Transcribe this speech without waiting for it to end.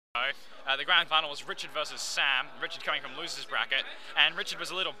The grand final was Richard versus Sam, Richard coming from loser's bracket, and Richard was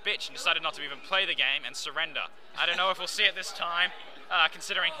a little bitch and decided not to even play the game and surrender. I don't know if we'll see it this time,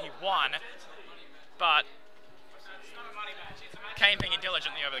 considering he won, but Kane being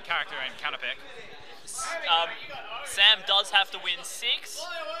diligently over the character and counterpick. Sam does have to win 6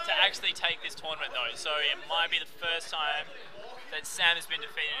 to actually take this tournament though, so it might be the first time that Sam has been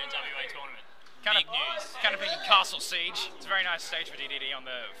defeated in a WA tournament. Big news. Kind of being Castle Siege. It's a very nice stage for DDD on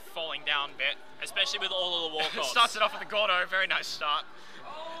the falling down bit. Especially with all of the walk-offs. Starts it off with the Gordo, very nice start.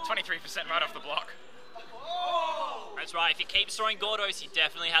 23% right off the block. That's right, if he keeps throwing Gordos, he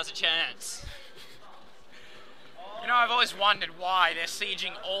definitely has a chance. You know, I've always wondered why they're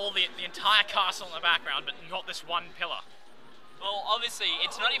sieging all the entire castle in the background, but not this one pillar. Well, obviously,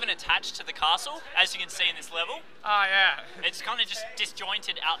 it's not even attached to the castle, as you can see in this level. Oh, yeah. It's kind of just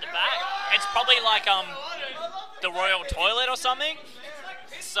disjointed out the back. It's probably like the royal toilet or something.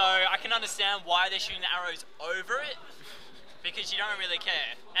 So I can understand why they're shooting the arrows over it, because you don't really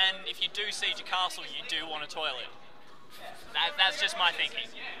care. And if you do siege a castle, you do want a toilet. That's just my thinking.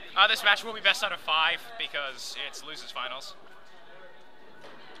 This match will be best out of 5 because it's losers finals.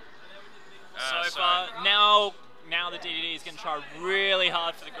 So far, now the DDD is going to try really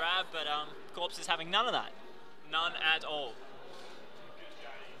hard for the grab, but Corps is having none of that. None at all.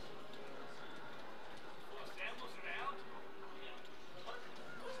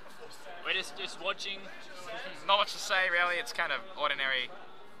 We're just watching. Not much to say, really. It's kind of ordinary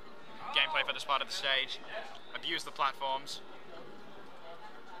gameplay for this part of the stage. Abuse the platforms.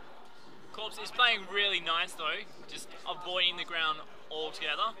 Corps is playing really nice though, just avoiding the ground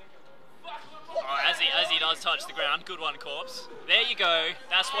altogether. As he does touch the ground, good one, Corps. There you go.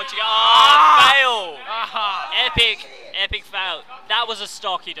 That's what you got. Oh, fail! Epic fail. That was a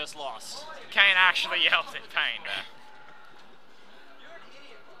stock he just lost. Kane actually yelled in pain there.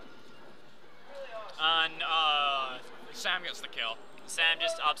 And Sam gets the kill. Sam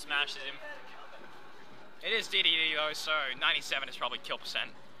just up smashes him. It is DDD though, so 97 is probably kill percent.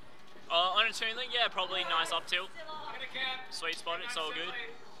 On a Toon Link, yeah, probably nice up tilt. Sweet spot, it's all good.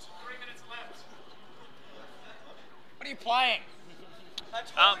 What are you playing?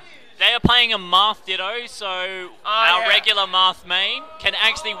 They are playing a Marth Ditto, so our regular Marth main can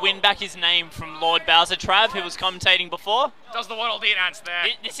actually win back his name from Lord Bowser Trav, who was commentating before. Does the Waddle Dee dance there?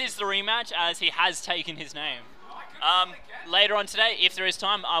 This is the rematch, as he has taken his name. Later on today, if there is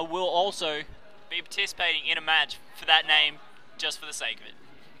time, I will also be participating in a match for that name, just for the sake of it.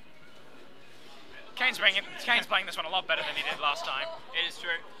 Kane's playing this one a lot better than he did last time. It is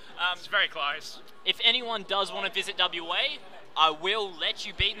true. It's very close. If anyone does want to visit WA, I will let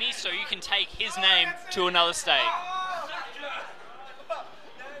you beat me so you can take his name to another state.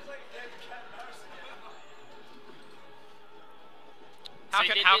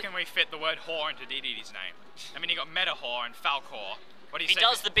 How can we fit the word whore into DDD's name? I mean, you got Meta Whore and Falcor. What do you say? He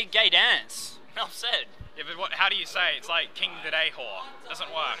does the big gay dance. Well said. Yeah, but how do you say it? It's like King Today Whore. Doesn't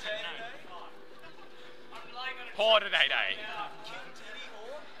work. Whore Today Day.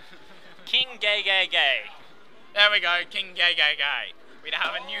 King Gay Gay Gay. There we go, King Gay Gay Gay. We'd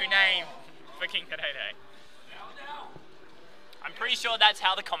have a new name for King Today Day. I'm pretty sure that's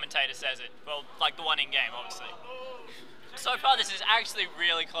how the commentator says it. Well, like the one in game, obviously. So far, this is actually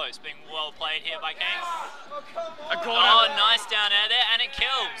really close, being well played here by Kane. Oh, nice down air there, and it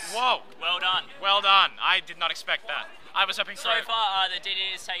kills. Whoa. Well done. Well done. I did not expect that. I was hoping so far, the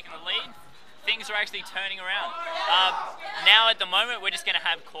DDD is taking the lead. Things are actually turning around. Now at the moment, we're just going to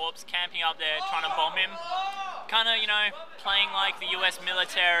have Corps camping up there, trying to bomb him. Kind of, you know, playing like the US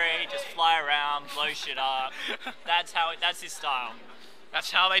military, just fly around, blow shit up. That's his style. That's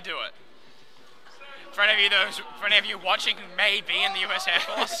how they do it. For any of you watching who may be in the US Air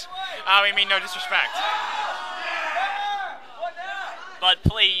Force, we mean no disrespect. But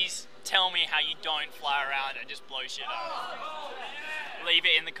please tell me how you don't fly around and just blow shit up. Leave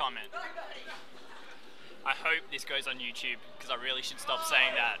it in the comment. I hope this goes on YouTube, because I really should stop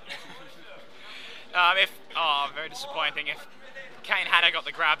saying that. Very disappointing. If Kane had got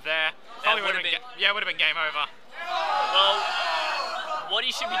the grab there, probably would have been game over. Well, what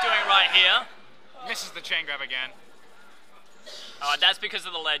he should be doing right here. Misses the chain grab again. That's because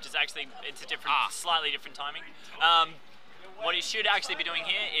of the ledge. It's a different, slightly different timing. What he should actually be doing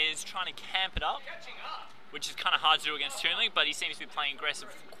here is trying to camp it up, which is kind of hard to do against Toon Link, but he seems to be playing aggressive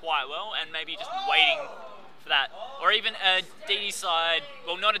quite well, and maybe just waiting for that. Or even a DD side,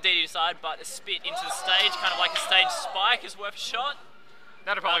 well, not a DD side, but a spit into the stage, kind of like a stage spike is worth a shot.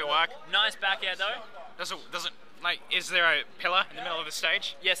 That'll probably work. Nice back air though. Is there a pillar in the middle of the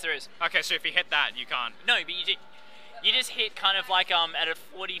stage? Yes, there is. Okay, so if you hit that, you can't. No, but You just hit kind of like at a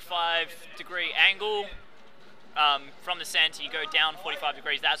 45-degree angle from the center. You go down 45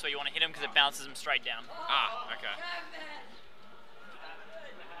 degrees. That's where you want to hit him because it bounces him straight down. Ah, okay.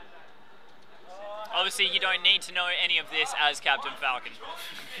 Obviously, you don't need to know any of this as Captain Falcon.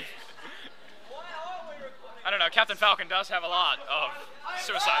 I don't know, Captain Falcon does have a lot of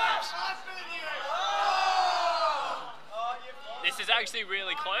suicide moves. This is actually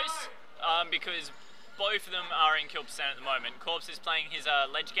really close because both of them are in kill percent at the moment. Corpse is playing his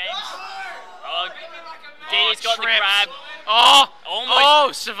ledge games. Oh, D's got the grab. Oh! Almost.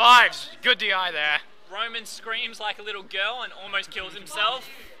 Oh, survives. Good DI there. Roman screams like a little girl and almost kills himself.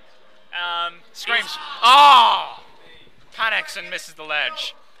 Screams. Oh! Panics and misses the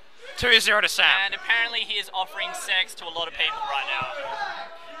ledge. 2-0 to Sam. And apparently he is offering sex to a lot of people right now.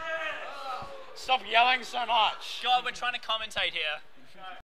 Stop yelling so much. God, we're trying to commentate here.